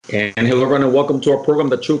And hello, everyone, and welcome to our program,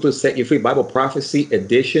 The Truth Will Set You Free Bible Prophecy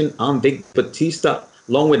Edition. I'm Vic Batista,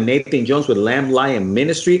 along with Nathan Jones with Lamb Lion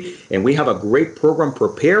Ministry, and we have a great program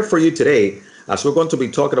prepared for you today as we're going to be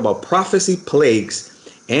talking about prophecy,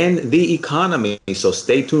 plagues, and the economy. So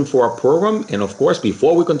stay tuned for our program. And of course,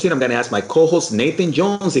 before we continue, I'm going to ask my co-host Nathan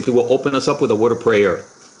Jones if he will open us up with a word of prayer.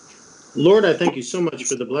 Lord, I thank you so much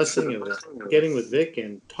for the blessing of getting with Vic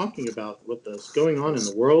and talking about what's going on in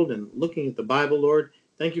the world and looking at the Bible, Lord.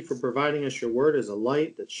 Thank you for providing us your word as a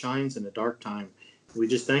light that shines in a dark time. We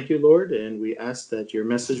just thank you, Lord, and we ask that your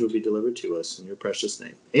message will be delivered to us in your precious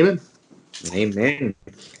name. Amen. Amen.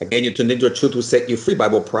 Again, you're tuned into a Truth Will Set You Free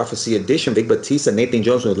Bible Prophecy Edition. Vic Batista, Nathan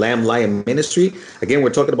Jones with Lamb Lion Ministry. Again,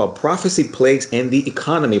 we're talking about prophecy, plagues, and the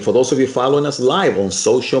economy. For those of you following us live on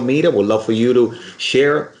social media, we'd love for you to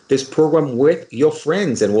share this program with your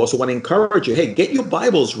friends. And we also want to encourage you, hey, get your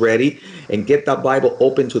Bibles ready and get that Bible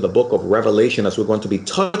open to the book of Revelation as we're going to be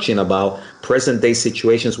touching about present day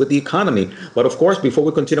situations with the economy. But of course, before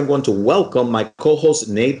we continue, I'm going to welcome my co-host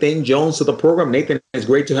Nathan Jones to the program. Nathan, it's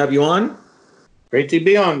great to have you on. Great to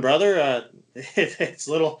be on, brother. It's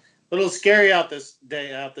a little scary out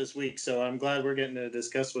this week, so I'm glad we're getting to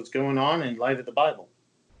discuss what's going on in light of the Bible.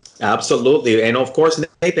 Absolutely. And of course,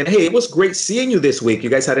 Nathan, hey, it was great seeing you this week. You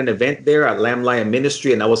guys had an event there at Lamb Lion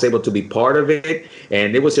Ministry, and I was able to be part of it.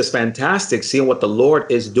 And it was just fantastic seeing what the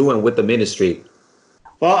Lord is doing with the ministry.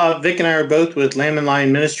 Well, Vic and I are both with Lamb and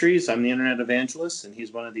Lion Ministries. I'm the internet evangelist, and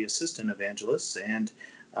he's one of the assistant evangelists. And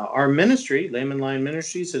our ministry, Lamb and Lion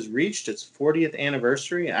Ministries, has reached its 40th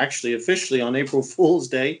anniversary. Actually, officially on April Fool's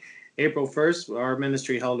Day, April 1st, our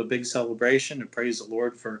ministry held a big celebration to praise the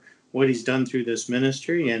Lord for what he's done through this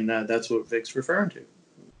ministry, and that's what Vic's referring to.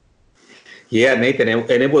 Yeah, Nathan, and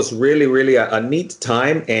it was really, really a neat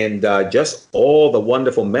time, and just all the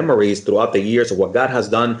wonderful memories throughout the years of what God has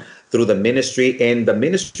done through the ministry. And the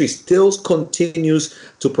ministry still continues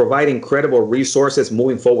to provide incredible resources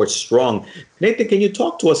moving forward strong. Nathan, can you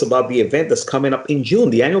talk to us about the event that's coming up in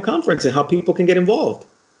June, the annual conference, and how people can get involved?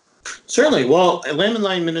 Certainly. Well, Lamb and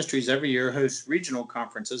Lion Ministries every year hosts regional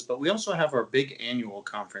conferences, but we also have our big annual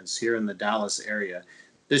conference here in the Dallas area.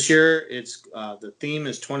 This year, it's the theme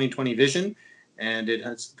is 2020 Vision, and it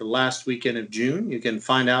has the last weekend of June. You can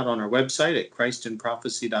find out on our website at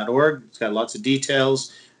christinprophecy.org. It's got lots of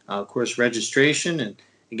details, of course, registration, and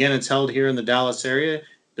again, it's held here in the Dallas area.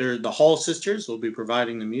 The Hall Sisters will be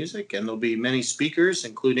providing the music, and there'll be many speakers,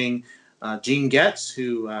 including Gene Getz,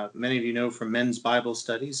 who many of you know from Men's Bible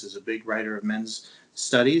Studies, is a big writer of men's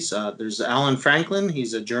studies. There's Alan Franklin.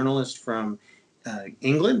 He's a journalist from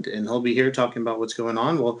England, and he'll be here talking about what's going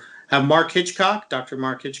on. We'll have Mark Hitchcock, Dr.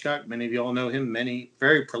 Mark Hitchcock. Many of you all know him,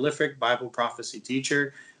 very prolific Bible prophecy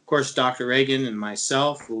teacher. Of course, Dr. Reagan and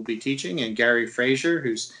myself will be teaching, and Gary Frazier,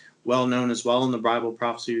 who's well known as well in the Bible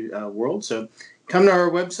prophecy world. So come to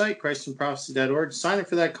our website, christinprophecy.org. Sign up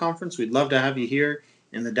for that conference. We'd love to have you here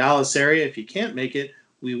in the Dallas area. If you can't make it,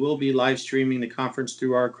 we will be live streaming the conference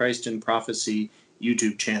through our Christ in Prophecy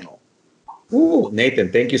YouTube channel. Ooh,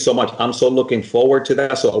 Nathan, thank you so much. I'm so looking forward to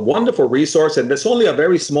that. So a wonderful resource, and there's only a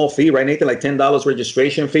very small fee, right, Nathan? Like $10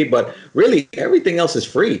 registration fee, but really everything else is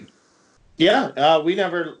free. Yeah, we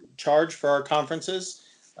never charge for our conferences.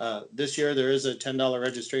 This year there is a $10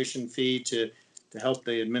 registration fee to help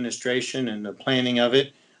the administration and the planning of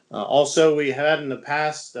it. Also, we had in the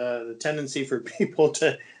past the tendency for people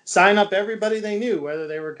to sign up everybody they knew, whether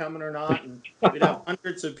they were coming or not. And we'd have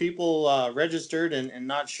hundreds of people registered and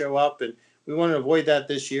not show up. And we want to avoid that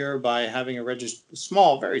this year by having a very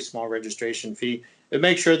small registration fee and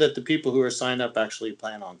make sure that the people who are signed up actually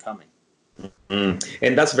plan on coming.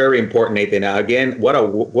 And that's very important, Nathan. Now, again, what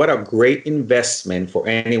a great investment for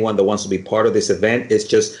anyone that wants to be part of this event. It's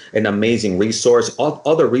just an amazing resource.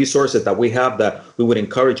 Other resources that we have that we would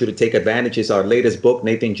encourage you to take advantage is our latest book,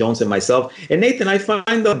 Nathan Jones and myself. And Nathan, I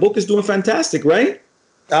find the book is doing fantastic, right?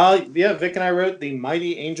 Yeah, Vic and I wrote The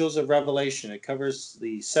Mighty Angels of Revelation. It covers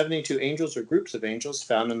the 72 angels or groups of angels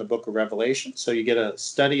found in the book of Revelation. So you get a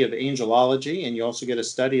study of angelology, and you also get a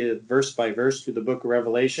study of verse by verse through the book of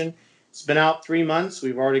Revelation. It's been out 3 months.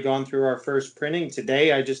 We've already gone through our first printing.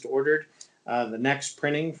 Today, I just ordered the next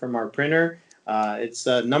printing from our printer. It's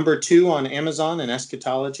number 2 on Amazon in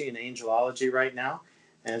eschatology and angelology right now.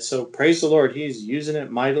 And so praise the Lord. He's using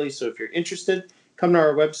it mightily. So if you're interested, come to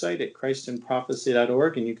our website at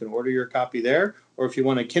christinprophecy.org, and you can order your copy there. Or if you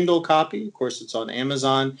want a Kindle copy, of course, it's on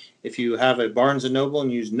Amazon. If you have a Barnes & Noble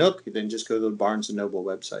and use Nook, then just go to the Barnes & Noble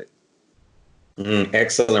website.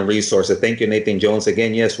 Excellent resources. Thank you, Nathan Jones.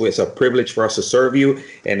 Again, yes, it's a privilege for us to serve you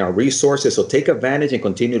and our resources. So take advantage and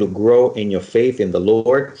continue to grow in your faith in the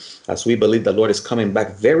Lord as we believe the Lord is coming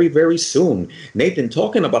back very, very soon. Nathan,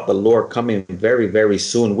 talking about the Lord coming very, very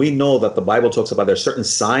soon, we know that the Bible talks about there's certain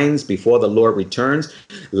signs before the Lord returns.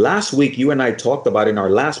 Last week, you and I talked about in our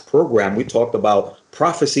last program, we talked about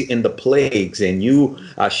prophecy in the plagues, and you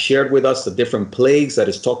shared with us the different plagues that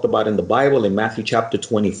is talked about in the Bible in Matthew chapter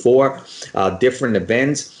 24, different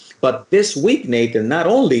events. But this week, Nathan, not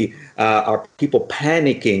only are people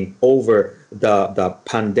panicking over the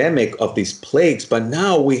pandemic of these plagues, but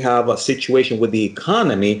now we have a situation with the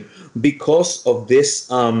economy because of this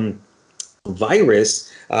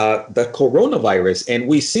virus, the coronavirus. And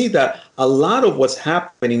we see that a lot of what's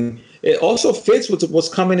happening, it also fits with what's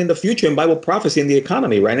coming in the future in Bible prophecy in the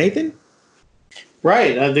economy, right, Nathan?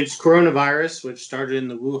 Right. This coronavirus, which started in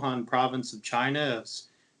the Wuhan province of China, has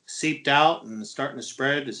seeped out and is starting to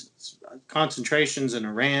spread. It's concentrations in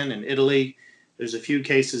Iran and Italy. There's a few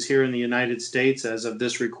cases here in the United States. As of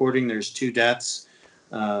this recording, there's 2 deaths.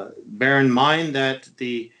 Bear in mind that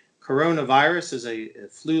the coronavirus is a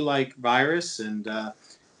flu-like virus, and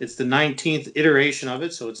it's the 19th iteration of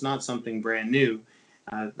it, so it's not something brand new.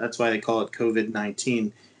 That's why they call it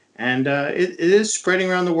COVID-19. And it is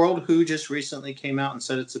spreading around the world. WHO just recently came out and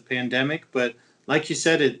said it's a pandemic. But like you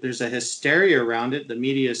said, there's a hysteria around it. The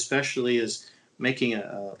media especially is making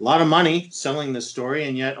a lot of money selling this story,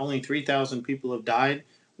 and yet only 3,000 people have died.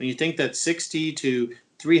 When you think that 60 to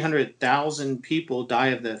 300,000 people die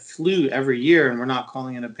of the flu every year, and we're not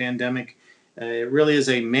calling it a pandemic, it really is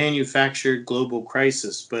a manufactured global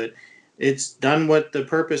crisis. But it's done what the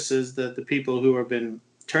purpose is, that the people who have been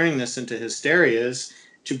turning this into hysteria is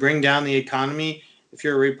to bring down the economy. If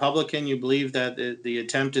you're a Republican, you believe that the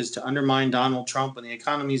attempt is to undermine Donald Trump when the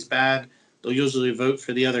economy's bad. They'll usually vote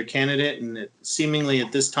for the other candidate, and seemingly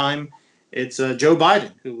at this time, it's Joe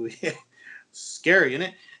Biden, who scary, isn't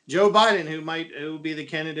it? Joe Biden, who will be the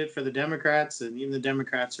candidate for the Democrats, and even the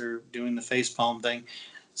Democrats are doing the facepalm thing.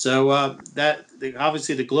 So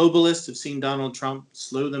obviously the globalists have seen Donald Trump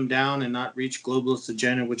slow them down and not reach globalist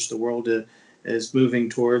agenda, which the world is moving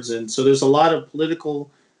towards. And so there's a lot of political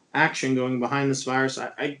action going behind this virus.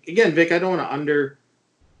 Again, Vic, I don't want to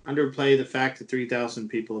underplay the fact that 3,000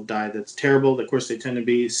 people have died. That's terrible. Of course, they tend to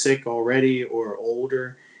be sick already or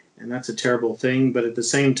older, and that's a terrible thing. But at the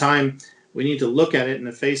same time, we need to look at it in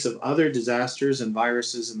the face of other disasters and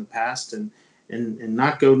viruses in the past and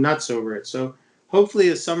not go nuts over it. So hopefully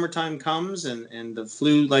as summertime comes and the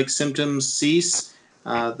flu-like symptoms cease,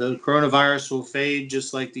 the coronavirus will fade,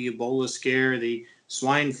 just like the Ebola scare, the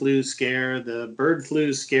swine flu scare, the bird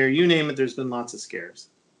flu scare, you name it, there's been lots of scares.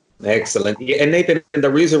 Excellent. Yeah, and Nathan,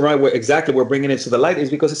 the reason why we're bringing it to the light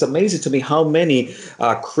is because it's amazing to me how many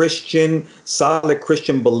solid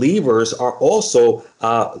Christian believers are also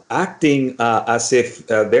acting as if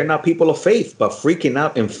they're not people of faith, but freaking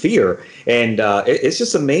out in fear. And it's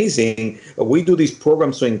just amazing. We do these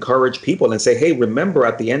programs to encourage people and say, hey, remember,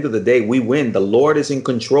 at the end of the day, we win. The Lord is in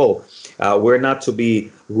control. We're not to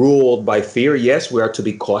be ruled by fear. Yes, we are to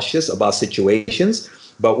be cautious about situations,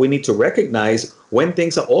 but we need to recognize when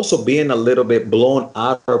things are also being a little bit blown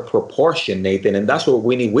out of proportion, Nathan. And that's where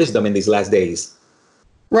we need wisdom in these last days.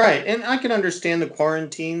 Right. And I can understand the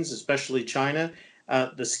quarantines, especially China.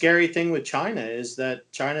 The scary thing with China is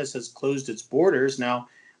that China has closed its borders. Now,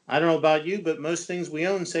 I don't know about you, but most things we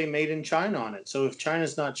own say made in China on it. So if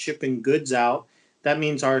China's not shipping goods out, that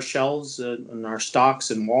means our shelves and our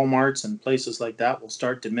stocks in Walmarts and places like that will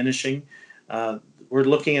start diminishing. We're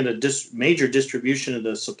looking at a major distribution of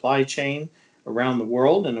the supply chain around the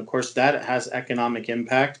world. And of course, that has economic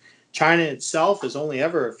impact. China itself is only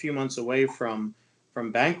ever a few months away from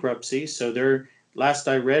bankruptcy. So they're, last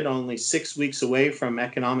I read, only 6 weeks away from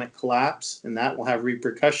economic collapse. And that will have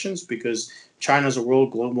repercussions because China's a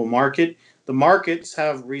world global market. The markets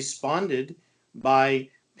have responded by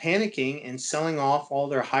panicking and selling off all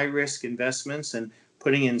their high risk investments and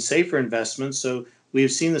putting in safer investments. So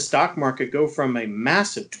we've seen the stock market go from a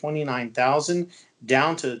massive 29,000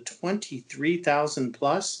 down to 23,000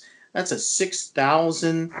 plus. That's a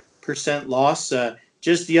 6,000% loss.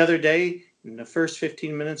 Just the other day, in the first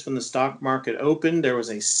 15 minutes when the stock market opened, there was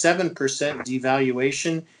a 7%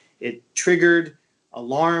 devaluation. It triggered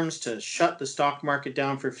alarms to shut the stock market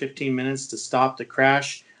down for 15 minutes to stop the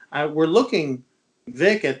crash. We're looking,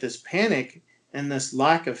 Vic, at this panic and this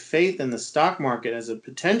lack of faith in the stock market as a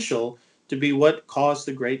potential to be what caused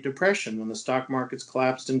the Great Depression when the stock markets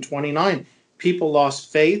collapsed in 29. People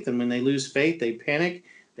lost faith, and when they lose faith, they panic.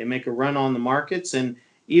 They make a run on the markets, and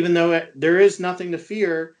even though there is nothing to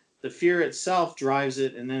fear, the fear itself drives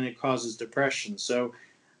it, and then it causes depression. So,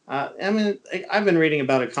 I've been reading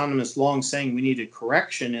about economists long saying we need a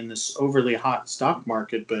correction in this overly hot stock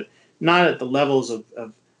market, but not at the levels of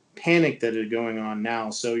panic that are going on now.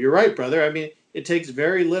 So you're right, brother. I mean, it takes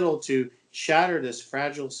very little to shatter this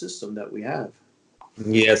fragile system that we have.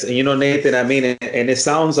 Yes, and Nathan, I mean, and it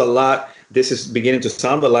sounds a lot. This is beginning to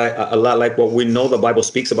sound a lot like what we know the Bible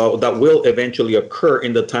speaks about that will eventually occur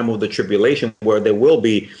in the time of the tribulation, where there will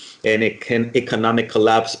be an economic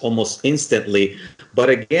collapse almost instantly. But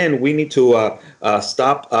again, we need to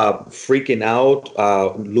stop freaking out,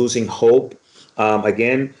 losing hope.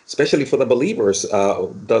 Again, especially for the believers,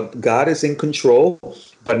 God is in control.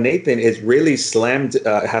 But Nathan, it really has slammed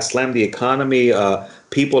the economy.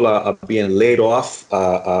 People are being laid off.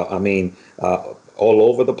 All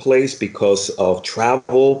over the place because of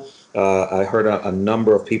travel. I heard a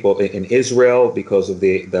number of people in Israel because of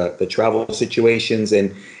the travel situations,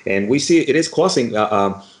 and we see it is causing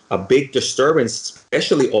a big disturbance,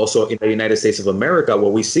 especially also in the United States of America,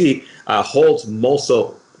 where we see holds most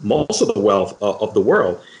of the wealth of the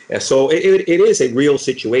world. So it is a real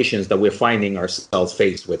situation that we're finding ourselves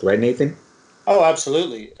faced with, right, Nathan? Oh,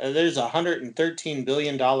 absolutely. There's a $113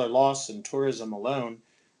 billion loss in tourism alone.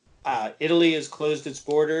 Italy has closed its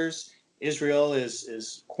borders. Israel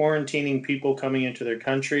is quarantining people coming into their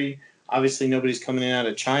country. Obviously, nobody's coming in out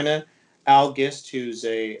of China. Al Gist, who's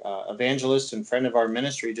a evangelist and friend of our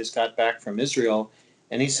ministry, just got back from Israel,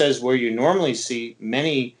 and he says where you normally see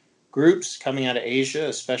many groups coming out of Asia,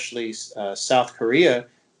 especially South Korea,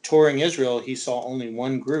 touring Israel, he saw only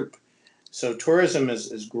one group. So tourism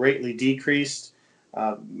is greatly decreased.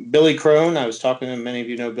 Billy Crone, I was talking to him. Many of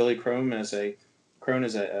you know Billy Crone as a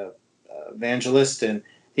evangelist, and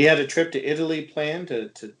he had a trip to Italy planned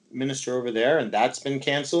to minister over there, and that's been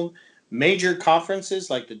canceled. Major conferences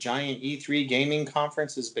like the giant E3 gaming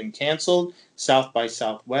conference has been canceled. South by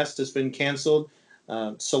Southwest has been canceled.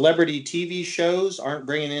 Celebrity TV shows aren't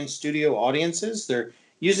bringing in studio audiences. They're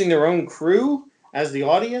using their own crew as the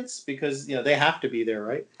audience because they have to be there,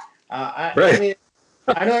 right? Right. I mean,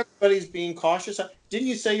 I know everybody's being cautious. Didn't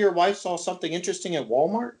you say your wife saw something interesting at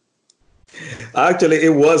Walmart? Actually,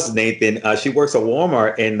 it was Nathan. She works at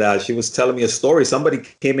Walmart, and she was telling me a story. Somebody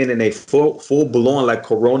came in a full blown like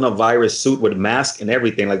coronavirus suit with mask and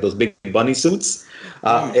everything, like those big bunny suits.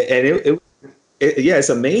 And it's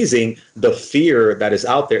amazing the fear that is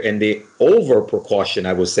out there and the over precaution,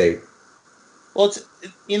 I would say. Well,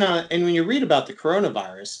 and when you read about the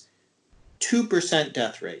coronavirus, 2%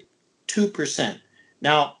 death rate, 2%.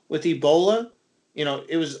 Now with Ebola,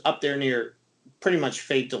 it was up there near pretty much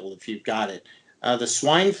fatal if you've got it. The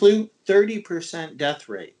swine flu, 30% death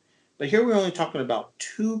rate. But here we're only talking about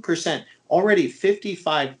 2%. Already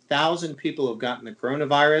 55,000 people have gotten the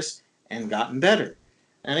coronavirus and gotten better.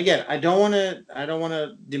 And again, I don't want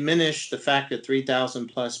to diminish the fact that 3,000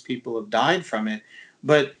 plus people have died from it,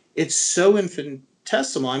 but it's so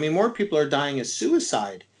infinitesimal. I mean, more people are dying of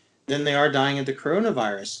suicide than they are dying of the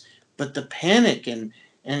coronavirus. But the panic and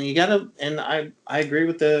I agree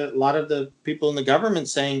with a lot of the people in the government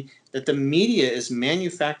saying that the media is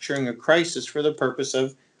manufacturing a crisis for the purpose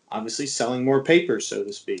of obviously selling more papers, so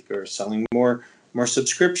to speak, or selling more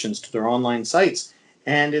subscriptions to their online sites.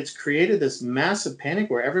 And it's created this massive panic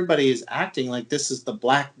where everybody is acting like this is the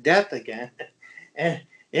Black Death again. And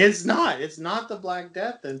it's not the Black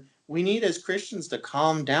Death. And we need as Christians to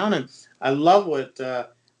calm down. And I love what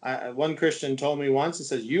one Christian told me once. He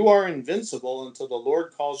says, "You are invincible until the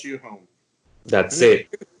Lord calls you home." That's it.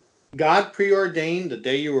 God preordained the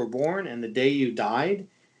day you were born and the day you died,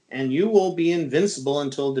 and you will be invincible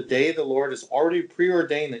until the day the Lord has already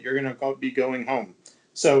preordained that you're going to be going home.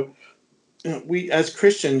 So we as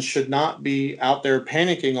Christians should not be out there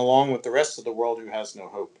panicking along with the rest of the world who has no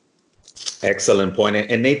hope. Excellent point.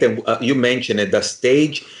 And Nathan, you mentioned it. The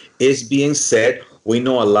stage is being set. We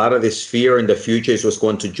know a lot of this fear in the future is what's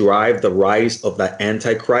going to drive the rise of the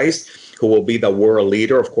Antichrist, who will be the world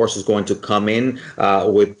leader. Of course, is going to come in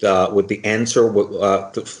with the answer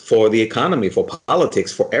for the economy, for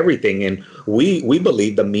politics, for everything. And we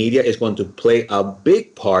believe the media is going to play a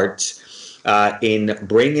big part in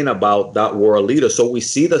bringing about that world leader. So we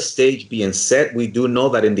see the stage being set. We do know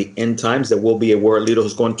that in the end times, there will be a world leader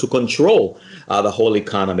who's going to control the whole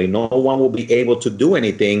economy. No one will be able to do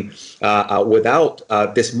anything without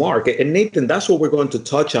this mark. And Nathan, that's what we're going to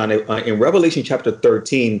touch on in Revelation chapter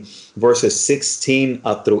 13, verses 16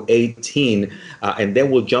 through 18. And then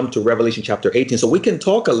we'll jump to Revelation chapter 18. So we can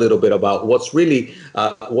talk a little bit about what's really,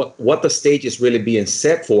 what the stage is really being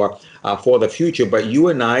set for the future. But you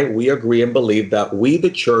and I, we agree and believe that we, the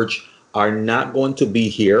church, are not going to be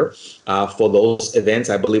here for those events.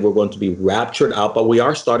 I believe we're going to be raptured out, but we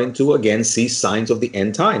are starting to again see signs of the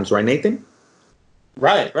end times, right, Nathan?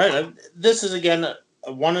 Right, right. This is again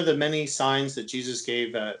one of the many signs that Jesus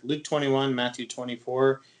gave. Luke 21, Matthew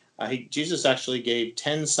 24. Jesus actually gave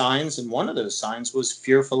 10 signs, and one of those signs was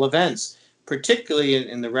fearful events, particularly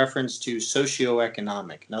in the reference to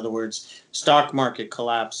socioeconomic. In other words, stock market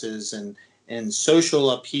collapses and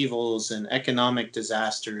social upheavals and economic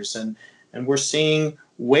disasters. And we're seeing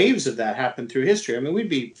waves of that happen through history. I mean, we'd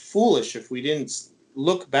be foolish if we didn't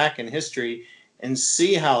look back in history and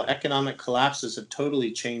see how economic collapses have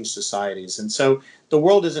totally changed societies. And so the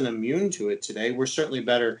world isn't immune to it today. We're certainly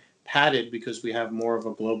better padded because we have more of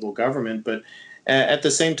a global government. But at the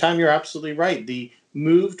same time, you're absolutely right. The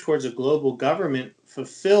move towards a global government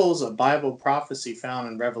fulfills a Bible prophecy found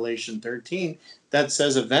in Revelation 13 that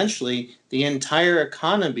says eventually the entire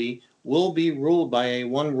economy will be ruled by a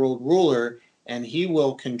one world ruler, and he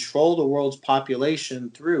will control the world's population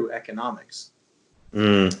through economics.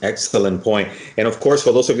 Excellent point. And of course,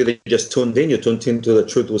 for those of you that just tuned in, you tuned into The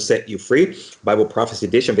Truth Will Set You Free, Bible Prophecy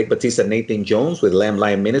Edition. Vic Batista, Nathan Jones with Lamb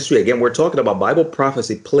Lion Ministry. Again, we're talking about Bible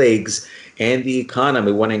prophecy, plagues, and the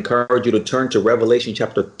economy. We want to encourage you to turn to Revelation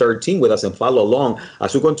chapter 13 with us and follow along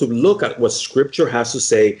as we're going to look at what Scripture has to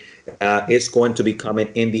say is going to be coming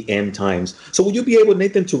in the end times. So would you be able,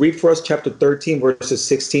 Nathan, to read for us chapter 13, verses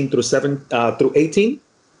 16 through 18?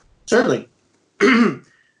 Certainly.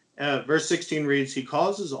 Verse 16 reads, "He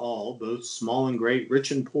causes all, both small and great,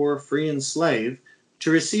 rich and poor, free and slave,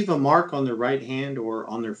 to receive a mark on their right hand or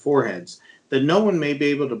on their foreheads, that no one may be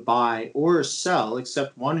able to buy or sell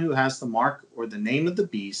except one who has the mark or the name of the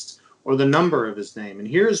beast or the number of his name. And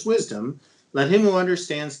here is wisdom. Let him who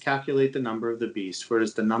understands calculate the number of the beast, for it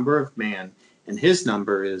is the number of man, and his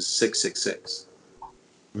number is 666.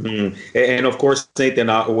 And of course, Nathan,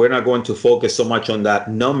 we're not going to focus so much on that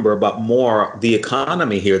number, but more the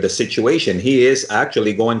economy here, the situation. He is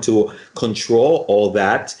actually going to control all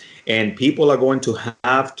that, and people are going to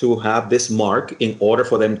have this mark in order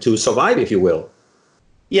for them to survive, if you will.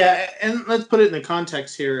 Yeah, and let's put it in the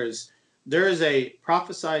context here is there is a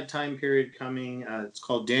prophesied time period coming. It's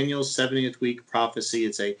called Daniel's 70th week prophecy.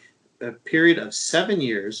 It's a period of 7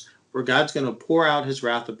 years where God's going to pour out his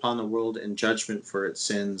wrath upon the world in judgment for its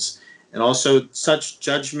sins. And also such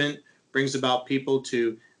judgment brings about people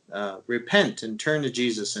to repent and turn to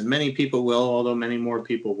Jesus. And many people will, although many more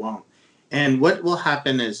people won't. And what will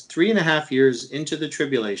happen is 3.5 years into the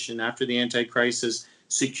tribulation, after the Antichrist has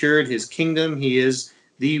secured his kingdom, he is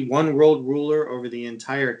the one world ruler over the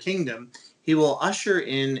entire kingdom, he will usher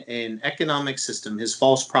in an economic system. His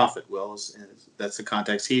false prophet will, that's the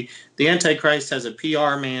context. The Antichrist has a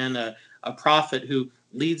PR man, a prophet who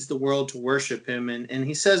leads the world to worship him. And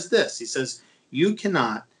he says this, he says, you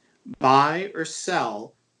cannot buy or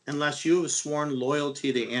sell unless you have sworn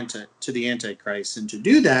loyalty to the Antichrist. And to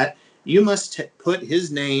do that, you must put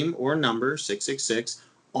his name or number, 666,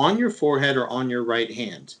 on your forehead or on your right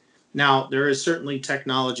hand. Now, there is certainly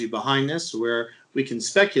technology behind this where we can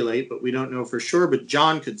speculate, but we don't know for sure. But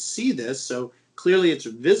John could see this, so clearly it's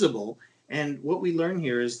visible. And what we learn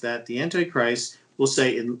here is that the Antichrist will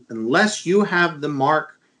say, unless you have the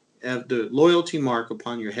mark, the loyalty mark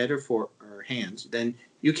upon your head or hands, then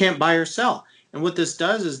you can't buy or sell. And what this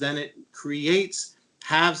does is then it creates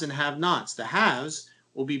haves and have-nots. The haves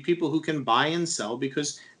will be people who can buy and sell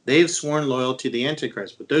because they've sworn loyalty to the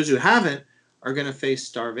Antichrist. But those who haven't are going to face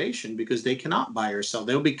starvation because they cannot buy or sell.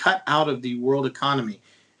 They'll be cut out of the world economy.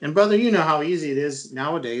 And brother, you know how easy it is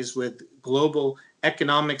nowadays with global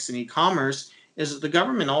economics and e-commerce is that the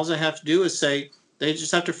government, all they have to do is say, they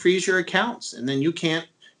just have to freeze your accounts and then you can't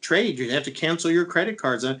trade. You have to cancel your credit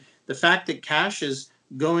cards. The fact that cash is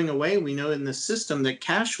going away, we know in the system that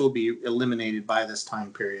cash will be eliminated by this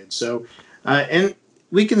time period. So, and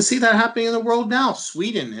we can see that happening in the world now.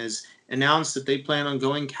 Sweden has announced that they plan on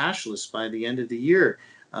going cashless by the end of the year.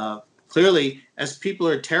 Clearly, as people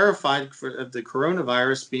are terrified of the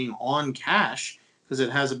coronavirus being on cash, because it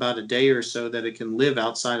has about a day or so that it can live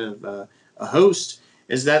outside of a host,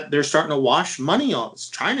 is that they're starting to wash money.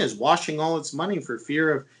 China is washing all its money for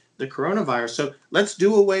fear of the coronavirus. So let's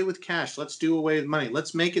do away with cash. Let's do away with money.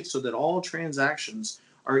 Let's make it so that all transactions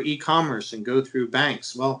are e-commerce and go through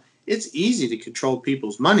banks. Well, it's easy to control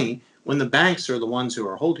people's money when the banks are the ones who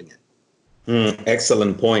are holding it.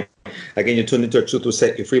 Excellent point. Again, you tuned into Truth Will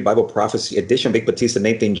Set You Free Bible Prophecy Edition. Vic Batista,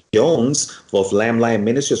 Nathan Jones of Lamb Lion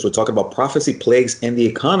Ministries. We're talking about prophecy, plagues, and the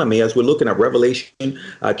economy as we're looking at Revelation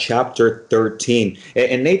chapter 13.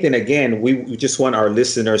 And Nathan, again, we just want our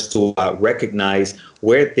listeners to recognize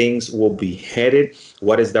where things will be headed,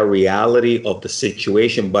 what is the reality of the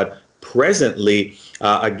situation. But presently,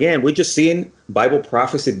 again, we're just seeing Bible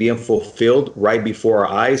prophecy being fulfilled right before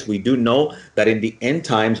our eyes. We do know that in the end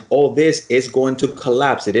times, all this is going to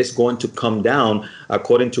collapse. It is going to come down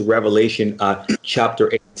according to Revelation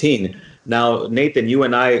chapter 18. Now, Nathan, you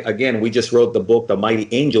and I, again, we just wrote the book, The Mighty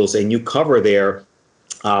Angels, and you cover there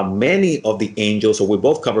many of the angels, or we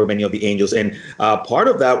both cover many of the angels. And part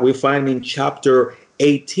of that we find in chapter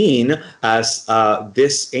 18 as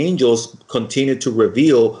this angels continue to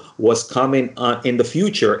reveal what's coming in the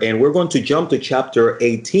future. And we're going to jump to chapter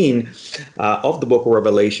 18 of the book of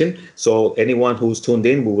Revelation. So anyone who's tuned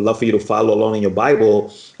in, we would love for you to follow along in your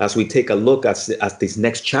Bible as we take a look at these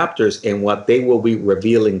next chapters and what they will be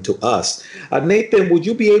revealing to us. Nathan, would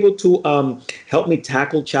you be able to help me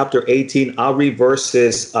tackle chapter 18? I'll read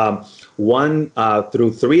verses 1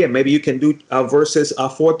 through 3, and maybe you can do verses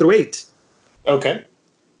 4 through 8. Okay.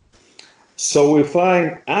 So we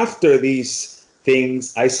find after these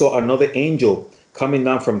things, I saw another angel coming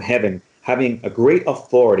down from heaven, having a great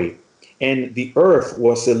authority, and the earth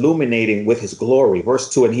was illuminating with his glory.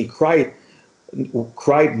 Verse 2, and he cried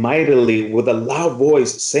mightily with a loud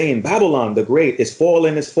voice, saying, Babylon the great is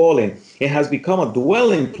fallen, is fallen. It has become a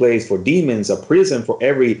dwelling place for demons, a prison for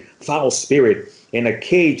every foul spirit, and a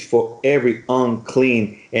cage for every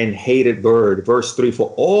unclean and hated bird. Verse 3,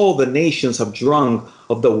 for all the nations have drunk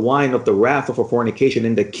of the wine of the wrath of her fornication,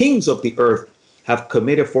 and the kings of the earth have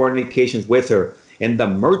committed fornications with her, and the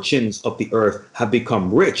merchants of the earth have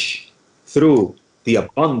become rich through the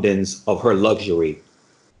abundance of her luxury.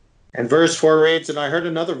 And verse 4 reads, and I heard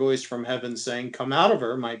another voice from heaven saying, come out of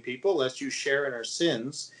her, my people, lest you share in her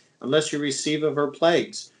sins, unless you receive of her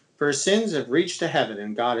plagues. For her sins have reached to heaven,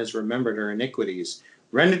 and God has remembered her iniquities.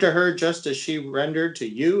 Render to her just as she rendered to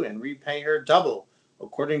you, and repay her double,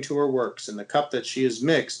 according to her works. And the cup that she has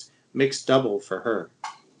mixed double for her.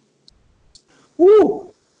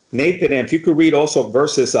 Woo! Nathan, if you could read also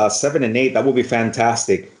verses 7 and 8, that would be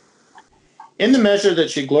fantastic. In the measure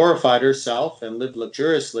that she glorified herself and lived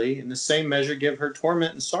luxuriously, in the same measure give her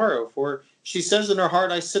torment and sorrow. For she says in her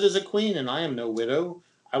heart, I sit as a queen, and I am no widow.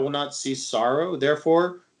 I will not see sorrow.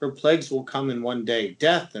 Therefore her plagues will come in one day,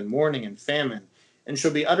 death and mourning and famine, and shall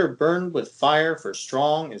be utterly burned with fire, for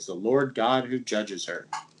strong is the Lord God who judges her.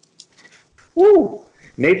 Woo!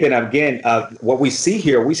 Nathan, again, what we see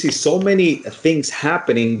here, we see so many things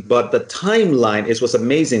happening, but the timeline is what's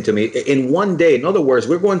amazing to me. In one day, in other words,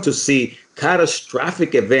 we're going to see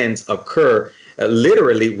catastrophic events occur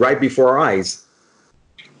literally right before our eyes.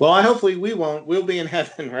 Well, hopefully we won't. We'll be in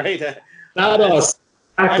heaven, right? Not us.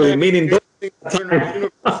 Actually, meaning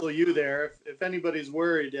universal you there. If anybody's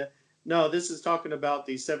worried, no, this is talking about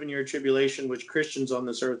the 7-year tribulation, which Christians on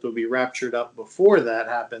this earth will be raptured up before that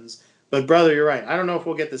happens. But brother, you're right. I don't know if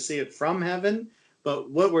we'll get to see it from heaven, but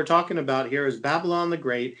what we're talking about here is Babylon the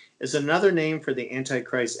Great is another name for the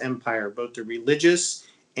Antichrist empire, both the religious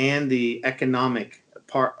and the economic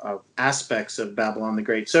part of aspects of Babylon the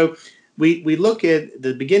Great. So we look at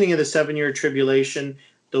the beginning of the 7-year tribulation.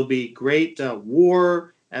 There'll be great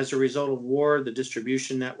war. As a result of war, the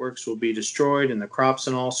distribution networks will be destroyed and the crops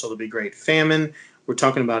and all, so there'll be great famine. We're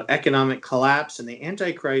talking about economic collapse, and the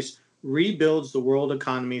Antichrist rebuilds the world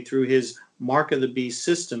economy through his mark of the beast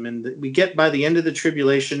system. And we get by the end of the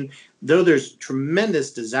tribulation, though there's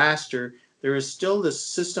tremendous disaster, there is still this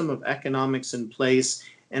system of economics in place.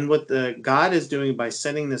 And what God is doing by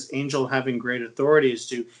sending this angel having great authority is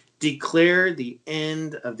to declare the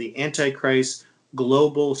end of the Antichrist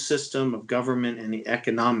global system of government and the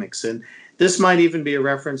economics. And this might even be a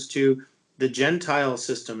reference to the Gentile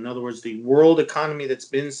system. In other words, the world economy that's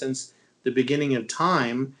been since the beginning of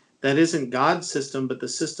time. That isn't God's system, but the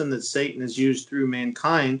system that Satan has used through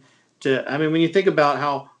mankind to, I mean, when you think about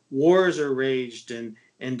how wars are waged and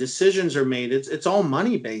decisions are made, it's all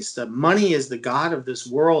money based. Money is the God of this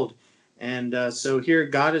world. And so here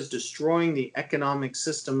God is destroying the economic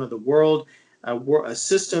system of the world, a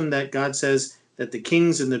system that God says that the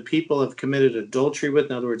kings and the people have committed adultery with.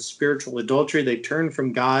 In other words, spiritual adultery. They turn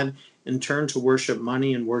from God and turn to worship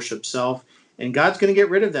money and worship self. And God's going to get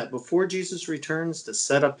rid of that. Before Jesus returns to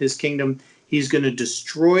set up his kingdom, he's going to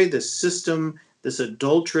destroy the system, this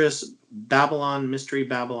adulterous Babylon, mystery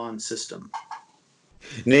Babylon system.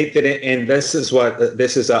 Nathan, and this is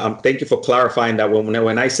thank you for clarifying that.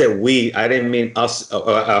 When I said we, I didn't mean us.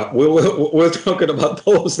 We're talking about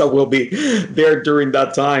those that will be there during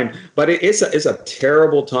that time. But it's a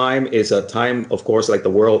terrible time. It's a time, of course, like the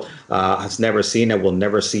world has never seen and will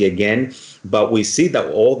never see again. But we see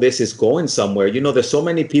that all this is going somewhere. You know, there's so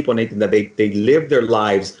many people, Nathan, that they live their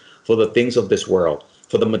lives for the things of this world,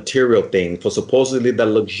 for the material things, for supposedly the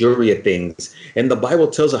luxurious things. And the Bible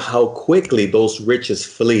tells us how quickly those riches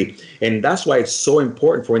flee. And that's why it's so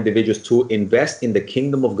important for individuals to invest in the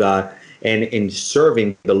kingdom of God and in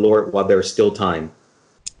serving the Lord while there's still time.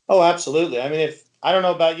 Oh, absolutely. I mean, if I don't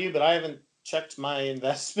know about you, but I haven't checked my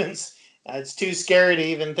investments. It's too scary to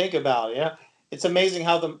even think about. Yeah, it's amazing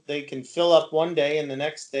how they can fill up one day and the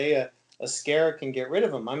next day a scare can get rid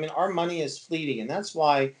of them. I mean, our money is fleeting, and that's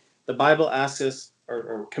why the Bible asks us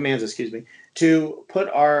or commands, excuse me, to put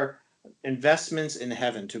our investments in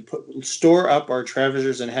heaven, to store up our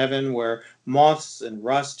treasures in heaven, where moths and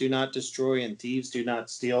rust do not destroy and thieves do not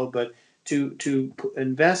steal, but to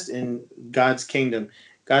invest in God's kingdom.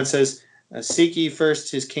 God says, seek ye first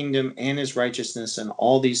his kingdom and his righteousness, and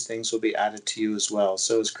all these things will be added to you as well.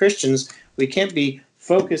 So as Christians, we can't be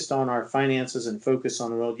focused on our finances and focus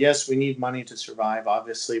on the world. Yes, we need money to survive,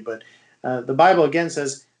 obviously, but the Bible again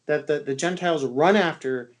says that the Gentiles run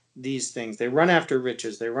after these things. They run after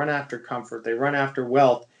riches. They run after comfort. They run after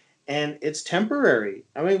wealth, and it's temporary.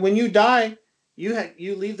 I mean, when you die,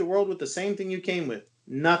 you leave the world with the same thing you came with,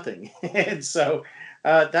 nothing. And so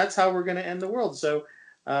that's how we're going to end the world. So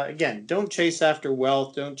again, don't chase after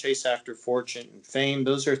wealth. Don't chase after fortune and fame.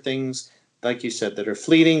 Those are things, like you said, that are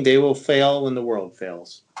fleeting. They will fail when the world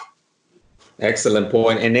fails. Excellent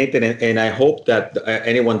point. And Nathan, and I hope that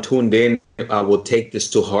anyone tuned in will take this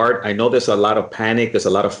to heart. I know there's a lot of panic, there's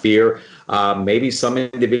a lot of fear. Maybe some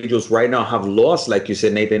individuals right now have lost, like you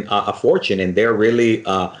said, Nathan, a fortune, and they're really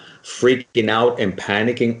freaking out and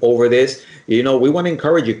panicking over this. You know, we want to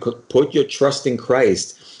encourage you, put your trust in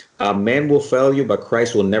Christ. Man will fail you, but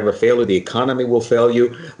Christ will never fail you. The economy will fail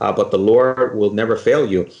you, but the Lord will never fail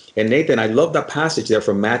you. And Nathan, I love that passage there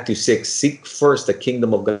from Matthew 6. Seek first the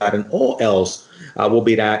kingdom of God, and all else will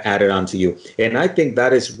be added unto you. And I think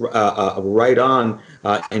that is right on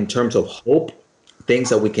in terms of hope, things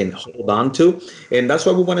that we can hold on to. And that's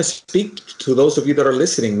why we want to speak to those of you that are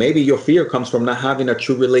listening. Maybe your fear comes from not having a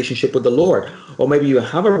true relationship with the Lord, or maybe you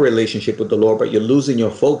have a relationship with the Lord, but you're losing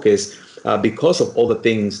your focus because of all the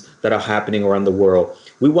things that are happening around the world.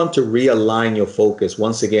 We want to realign your focus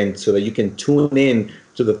once again so that you can tune in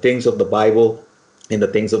to the things of the Bible and the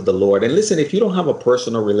things of the Lord. And listen, if you don't have a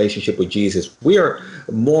personal relationship with Jesus, we are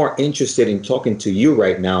more interested in talking to you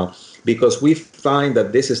right now, because we find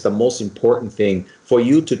that this is the most important thing for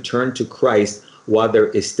you to turn to Christ while there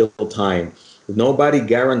is still time. Nobody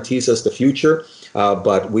guarantees us the future,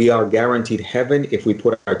 but we are guaranteed heaven if we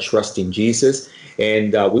put our trust in Jesus.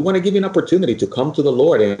 And we want to give you an opportunity to come to the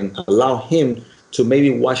Lord and allow him to maybe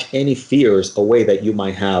wash any fears away that you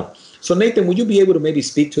might have. So Nathan, would you be able to maybe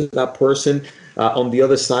speak to that person on the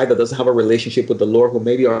other side that doesn't have a relationship with the Lord, who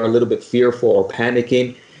maybe are a little bit fearful or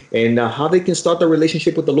panicking, and how they can start the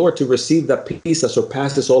relationship with the Lord to receive that peace that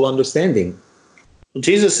surpasses all understanding?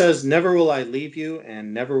 Jesus says, never will I leave you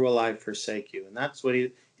and never will I forsake you. And that's what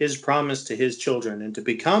his promise to his children. And to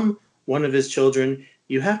become one of his children,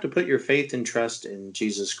 you have to put your faith and trust in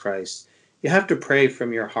Jesus Christ. You have to pray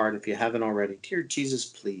from your heart, if you haven't already. Dear Jesus,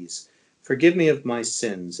 please forgive me of my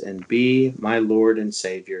sins and be my Lord and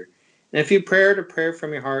Savior. And if you pray a prayer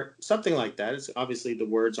from your heart, something like that, it's obviously the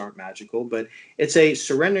words aren't magical, but it's a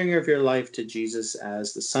surrendering of your life to Jesus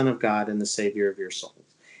as the Son of God and the Savior of your soul.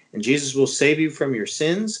 And Jesus will save you from your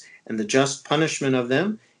sins and the just punishment of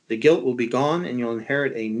them. The guilt will be gone, and you'll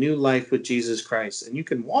inherit a new life with Jesus Christ. And you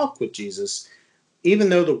can walk with Jesus, even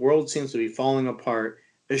though the world seems to be falling apart,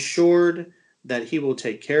 assured that he will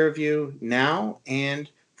take care of you now and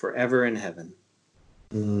forever in heaven.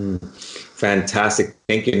 Fantastic.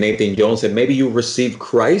 Thank you, Nathan Jones. And maybe you received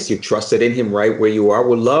Christ, you trusted in him right where you are.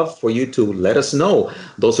 We'd love for you to let us know.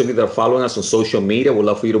 Those of you that are following us on social media, we'd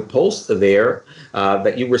love for you to post there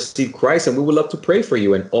that you received Christ, and we would love to pray for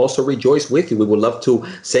you and also rejoice with you. We would love to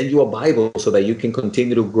send you a Bible so that you can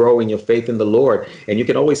continue to grow in your faith in the Lord. And you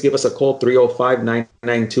can always give us a call,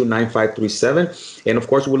 305-992-9537. And of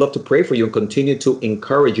course, we would love to pray for you and continue to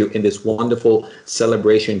encourage you in this wonderful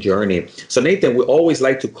celebration journey. So Nathan, we always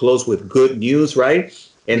like to close with good news, right?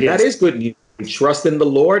 And yes, that is good news. Trust in the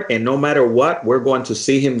Lord, and no matter what, we're going to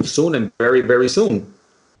see him soon, and very, very soon.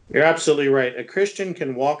 You're absolutely right. A Christian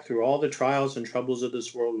can walk through all the trials and troubles of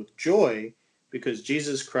this world with joy because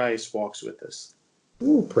Jesus Christ walks with us.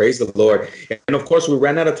 Ooh, praise the Lord. And of course, we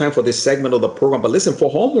ran out of time for this segment of the program. But listen, for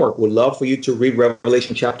homework, we'd love for you to read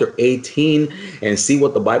Revelation chapter 18 and see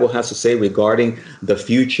what the Bible has to say regarding the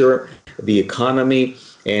future, the economy,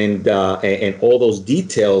 and all those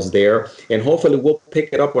details there. And hopefully we'll pick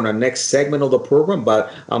it up on our next segment of the program.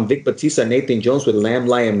 But I'm Vic Batista, Nathan Jones with Lamb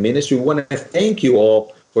Lion Ministry. We want to thank you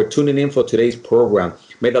all for tuning in for today's program.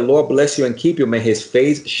 May the Lord bless you and keep you. May his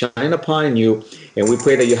face shine upon you. And we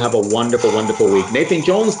pray that you have a wonderful, wonderful week. Nathan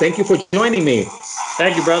Jones, thank you for joining me.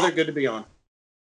 Thank you, brother. Good to be on.